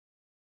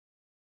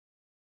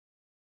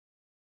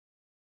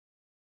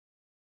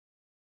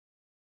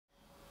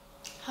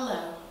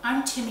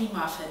I'm Timmy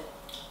Moffat.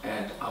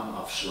 And I'm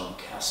Avshalom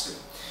Castor.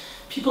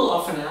 People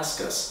often ask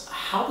us,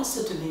 how does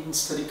the Dunedin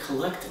study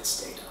collect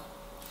its data?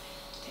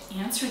 To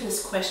answer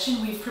this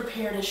question, we've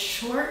prepared a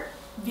short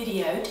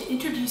video to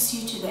introduce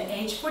you to the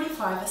age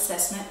 45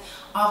 assessment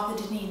of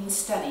the Dunedin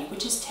study,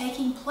 which is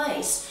taking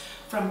place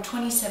from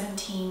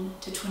 2017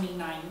 to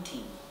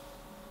 2019.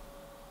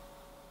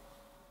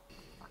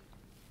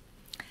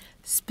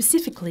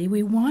 Specifically,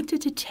 we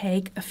wanted to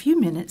take a few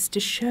minutes to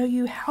show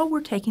you how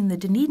we're taking the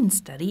Dunedin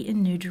study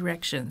in new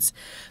directions,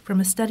 from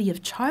a study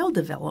of child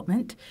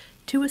development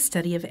to a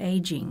study of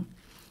aging.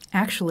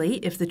 Actually,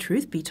 if the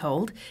truth be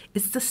told,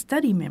 it's the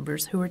study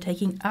members who are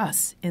taking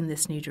us in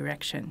this new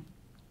direction.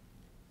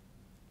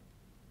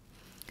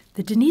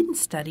 The Dunedin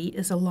study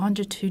is a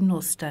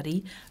longitudinal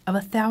study of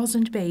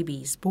 1,000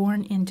 babies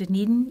born in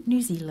Dunedin,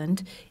 New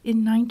Zealand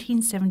in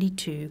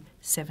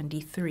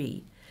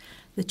 1972-73.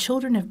 The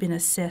children have been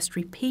assessed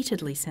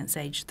repeatedly since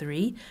age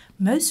 3,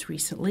 most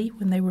recently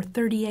when they were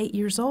 38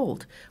 years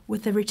old,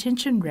 with a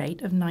retention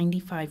rate of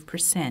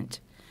 95%.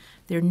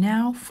 They're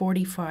now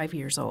 45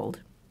 years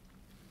old.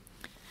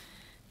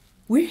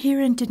 We're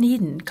here in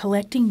Dunedin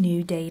collecting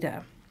new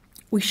data.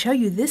 We show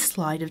you this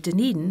slide of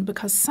Dunedin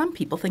because some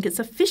people think it's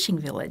a fishing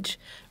village.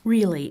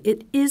 Really,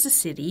 it is a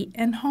city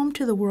and home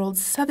to the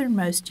world's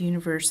southernmost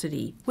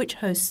university, which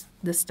hosts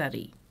the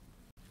study.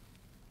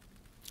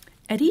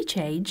 At each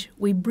age,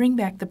 we bring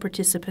back the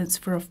participants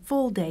for a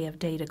full day of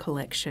data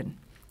collection.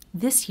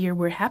 This year,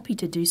 we're happy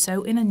to do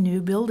so in a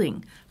new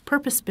building,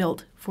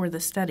 purpose-built for the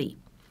study.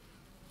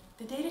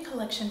 The data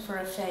collection for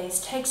a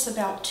phase takes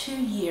about 2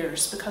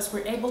 years because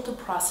we're able to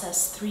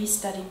process 3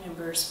 study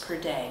members per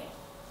day.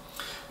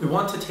 We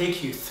want to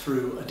take you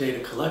through a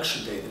data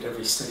collection day that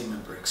every study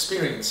member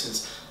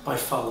experiences by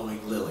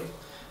following Lily.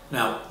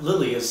 Now,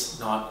 Lily is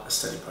not a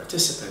study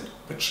participant,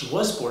 but she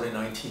was born in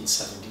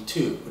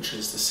 1972, which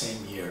is the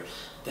same year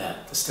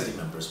that the study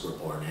members were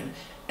born in,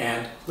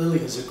 and Lily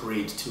has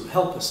agreed to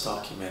help us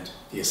document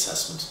the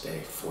assessment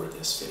day for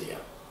this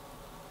video.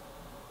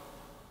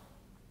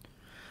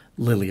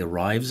 Lily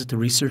arrives at the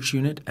research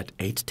unit at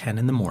 8:10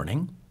 in the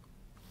morning.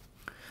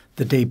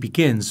 The day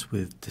begins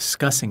with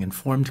discussing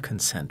informed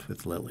consent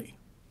with Lily.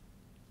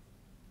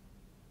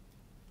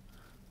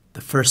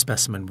 The first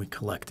specimen we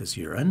collect is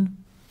urine.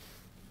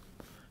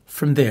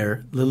 From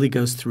there, Lily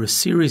goes through a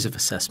series of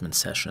assessment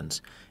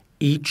sessions,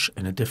 each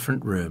in a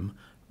different room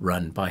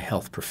run by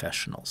health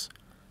professionals.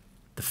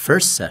 The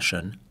first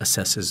session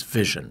assesses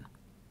vision.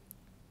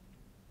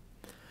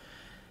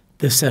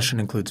 This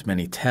session includes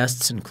many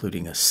tests,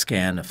 including a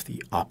scan of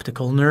the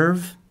optical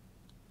nerve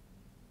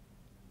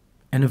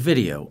and a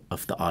video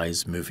of the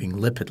eye's moving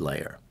lipid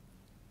layer.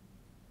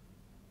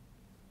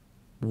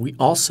 We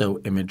also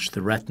image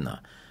the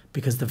retina,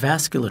 because the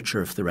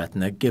vasculature of the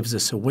retina gives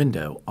us a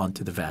window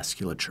onto the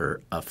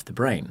vasculature of the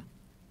brain.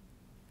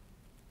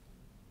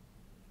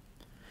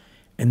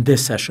 In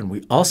this session,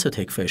 we also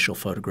take facial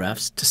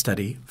photographs to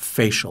study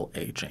facial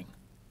aging.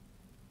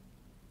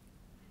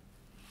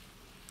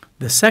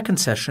 The second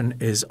session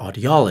is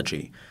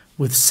audiology,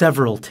 with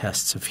several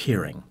tests of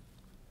hearing.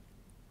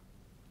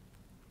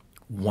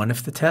 One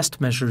of the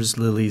tests measures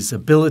Lily's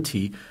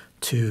ability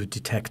to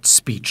detect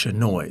speech and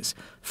noise,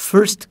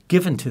 first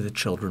given to the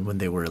children when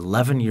they were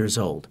 11 years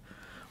old.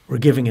 We're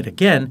giving it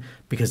again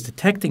because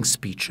detecting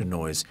speech and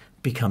noise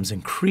becomes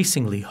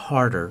increasingly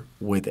harder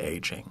with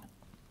aging.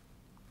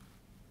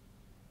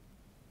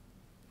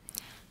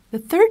 The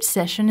third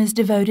session is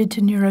devoted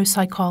to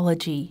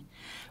neuropsychology.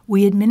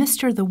 We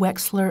administer the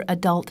Wechsler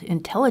Adult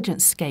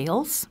Intelligence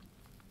Scales.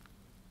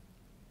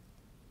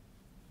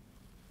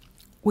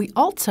 We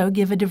also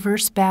give a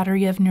diverse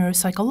battery of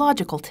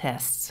neuropsychological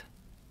tests.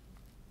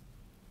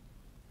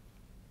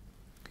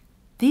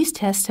 These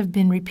tests have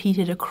been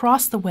repeated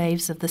across the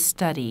waves of the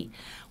study,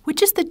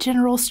 which is the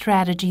general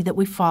strategy that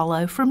we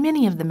follow for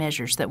many of the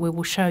measures that we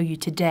will show you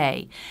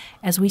today,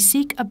 as we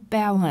seek a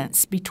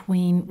balance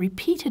between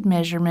repeated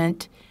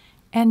measurement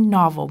and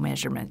novel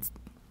measurements.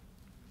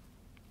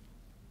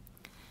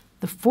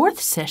 The fourth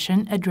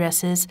session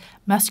addresses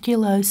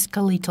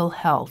musculoskeletal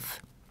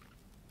health.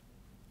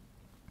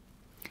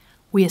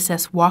 We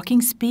assess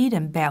walking speed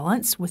and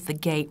balance with the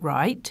gait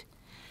right.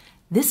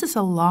 This is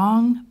a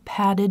long,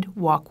 padded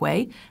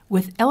walkway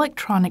with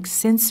electronic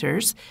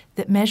sensors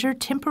that measure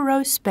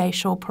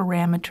temporospatial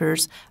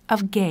parameters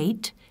of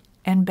gait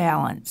and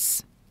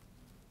balance.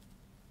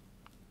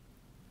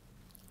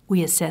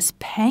 We assess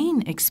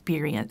pain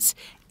experience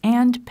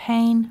and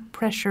pain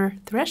pressure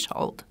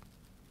threshold.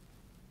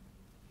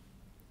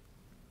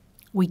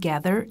 We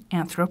gather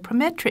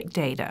anthropometric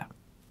data.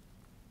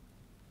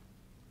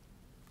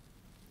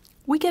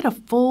 We get a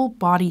full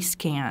body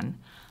scan.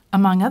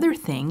 Among other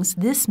things,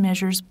 this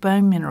measures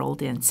bone mineral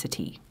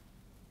density.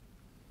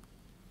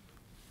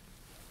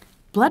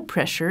 Blood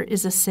pressure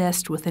is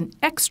assessed with an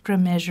extra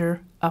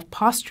measure of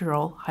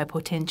postural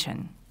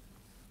hypotension.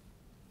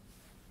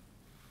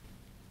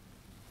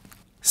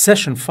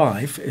 Session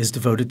 5 is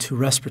devoted to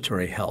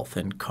respiratory health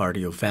and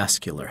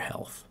cardiovascular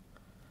health.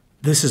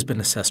 This has been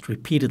assessed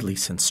repeatedly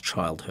since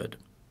childhood.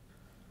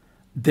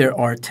 There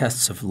are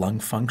tests of lung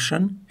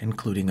function,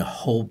 including a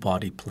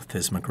whole-body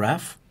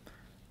plethysmograph.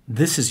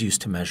 This is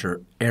used to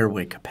measure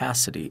airway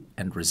capacity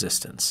and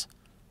resistance.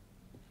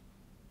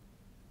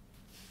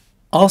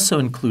 Also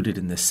included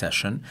in this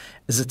session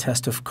is a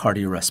test of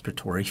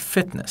cardiorespiratory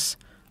fitness,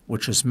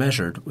 which is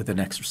measured with an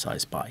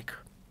exercise bike.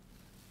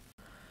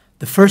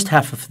 The first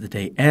half of the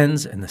day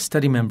ends and the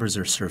study members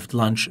are served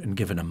lunch and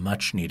given a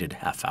much-needed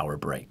half-hour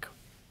break.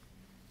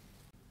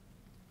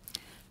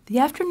 The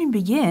afternoon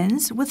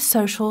begins with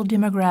social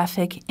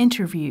demographic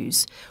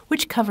interviews,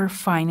 which cover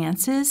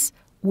finances,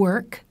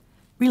 work,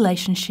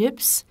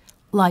 relationships,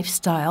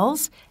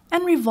 lifestyles,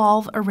 and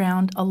revolve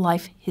around a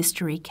life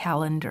history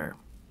calendar.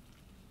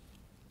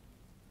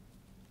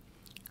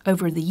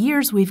 Over the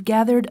years, we've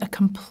gathered a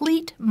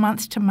complete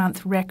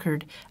month-to-month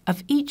record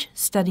of each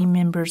study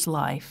member's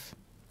life.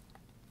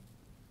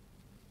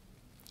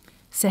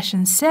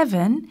 Session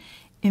 7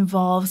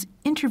 involves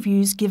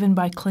interviews given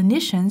by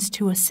clinicians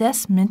to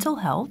assess mental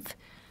health,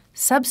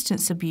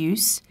 substance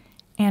abuse,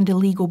 and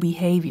illegal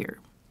behavior.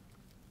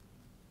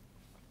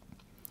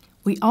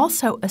 We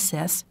also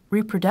assess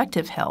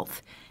reproductive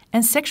health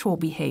and sexual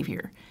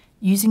behavior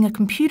using a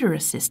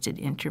computer-assisted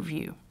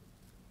interview.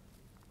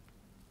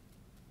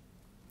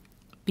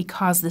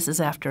 Because this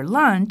is after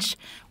lunch,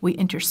 we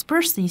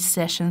intersperse these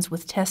sessions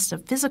with tests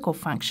of physical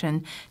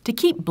function to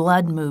keep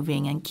blood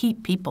moving and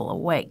keep people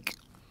awake.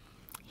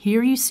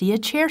 Here you see a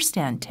chair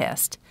stand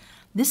test.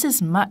 This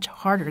is much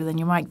harder than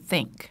you might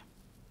think.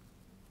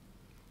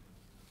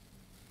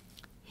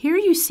 Here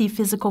you see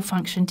physical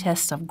function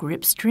tests of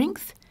grip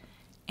strength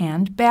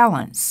and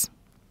balance.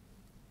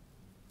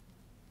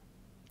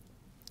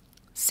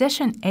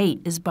 Session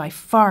 8 is by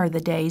far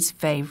the day's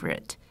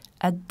favorite,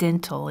 a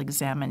dental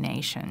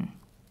examination.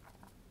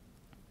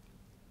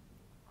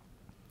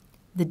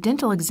 The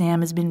dental exam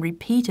has been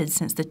repeated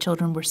since the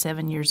children were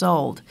 7 years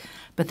old,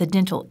 but the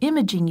dental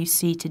imaging you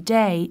see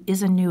today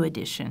is a new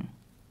addition.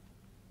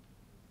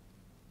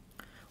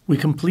 We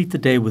complete the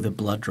day with a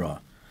blood draw.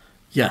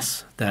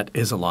 Yes, that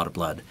is a lot of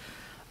blood.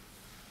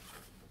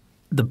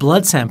 The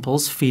blood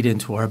samples feed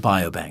into our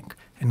biobank,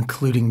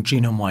 including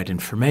genome-wide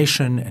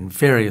information and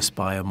various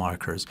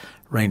biomarkers,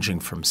 ranging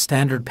from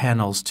standard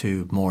panels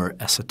to more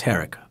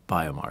esoteric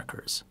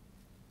biomarkers.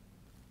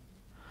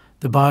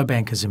 The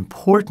biobank is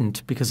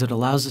important because it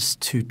allows us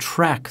to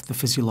track the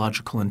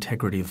physiological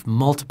integrity of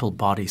multiple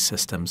body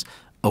systems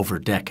over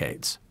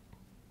decades.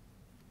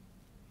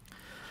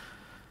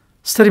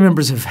 Study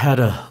members have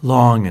had a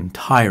long and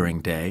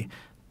tiring day,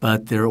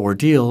 but their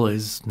ordeal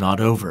is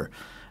not over.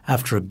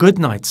 After a good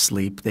night's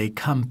sleep, they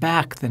come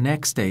back the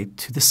next day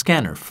to the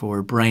scanner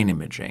for brain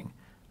imaging.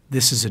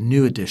 This is a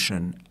new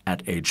addition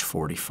at age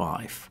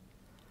 45.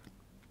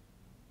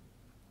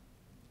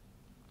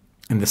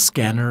 In the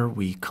scanner,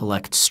 we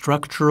collect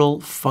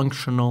structural,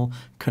 functional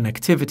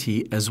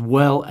connectivity as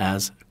well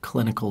as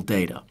clinical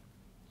data.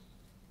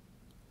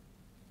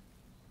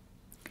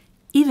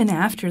 Even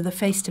after the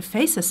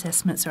face-to-face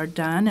assessments are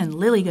done and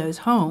Lily goes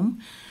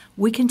home,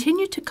 we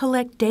continue to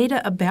collect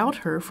data about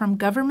her from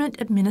government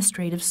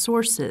administrative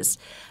sources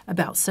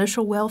about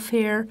social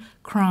welfare,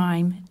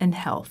 crime, and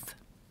health.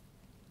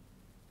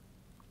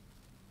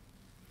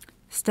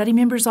 Study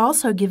members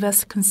also give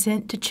us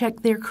consent to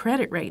check their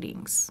credit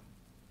ratings.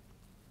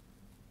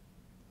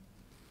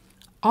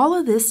 All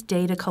of this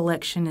data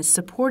collection is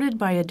supported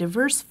by a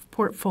diverse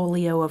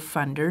portfolio of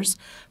funders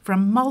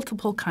from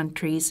multiple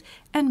countries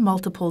and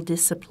multiple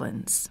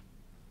disciplines.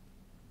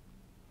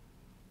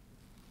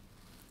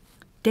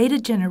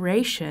 Data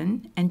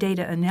generation and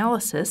data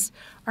analysis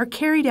are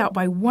carried out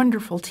by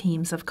wonderful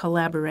teams of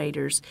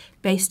collaborators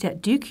based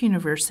at Duke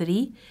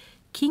University,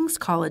 King's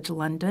College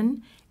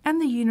London,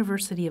 and the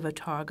University of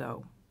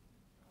Otago.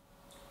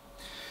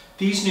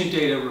 These new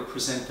data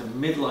represent the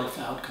midlife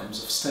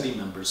outcomes of study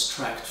members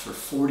tracked for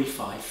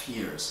 45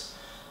 years.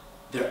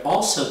 They're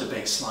also the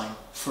baseline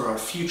for our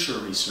future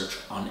research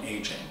on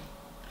aging.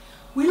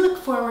 We look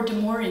forward to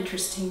more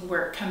interesting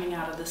work coming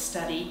out of the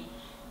study.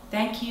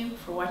 Thank you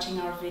for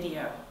watching our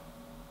video.